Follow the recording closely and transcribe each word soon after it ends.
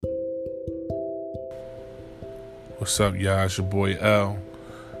What's up, y'all? It's your boy L,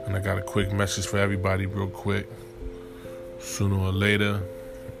 and I got a quick message for everybody real quick. Sooner or later,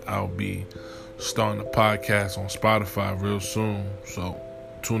 I'll be starting a podcast on Spotify real soon, so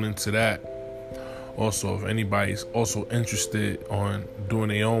tune into that. Also, if anybody's also interested on doing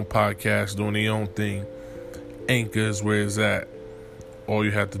their own podcast, doing their own thing, Anchor is where it's at. All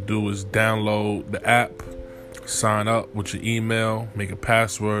you have to do is download the app, sign up with your email, make a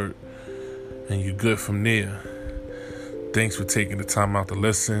password, and you're good from there. Thanks for taking the time out to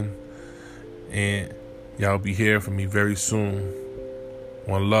listen, and y'all be hearing from me very soon.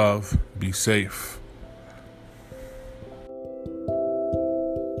 One love, be safe.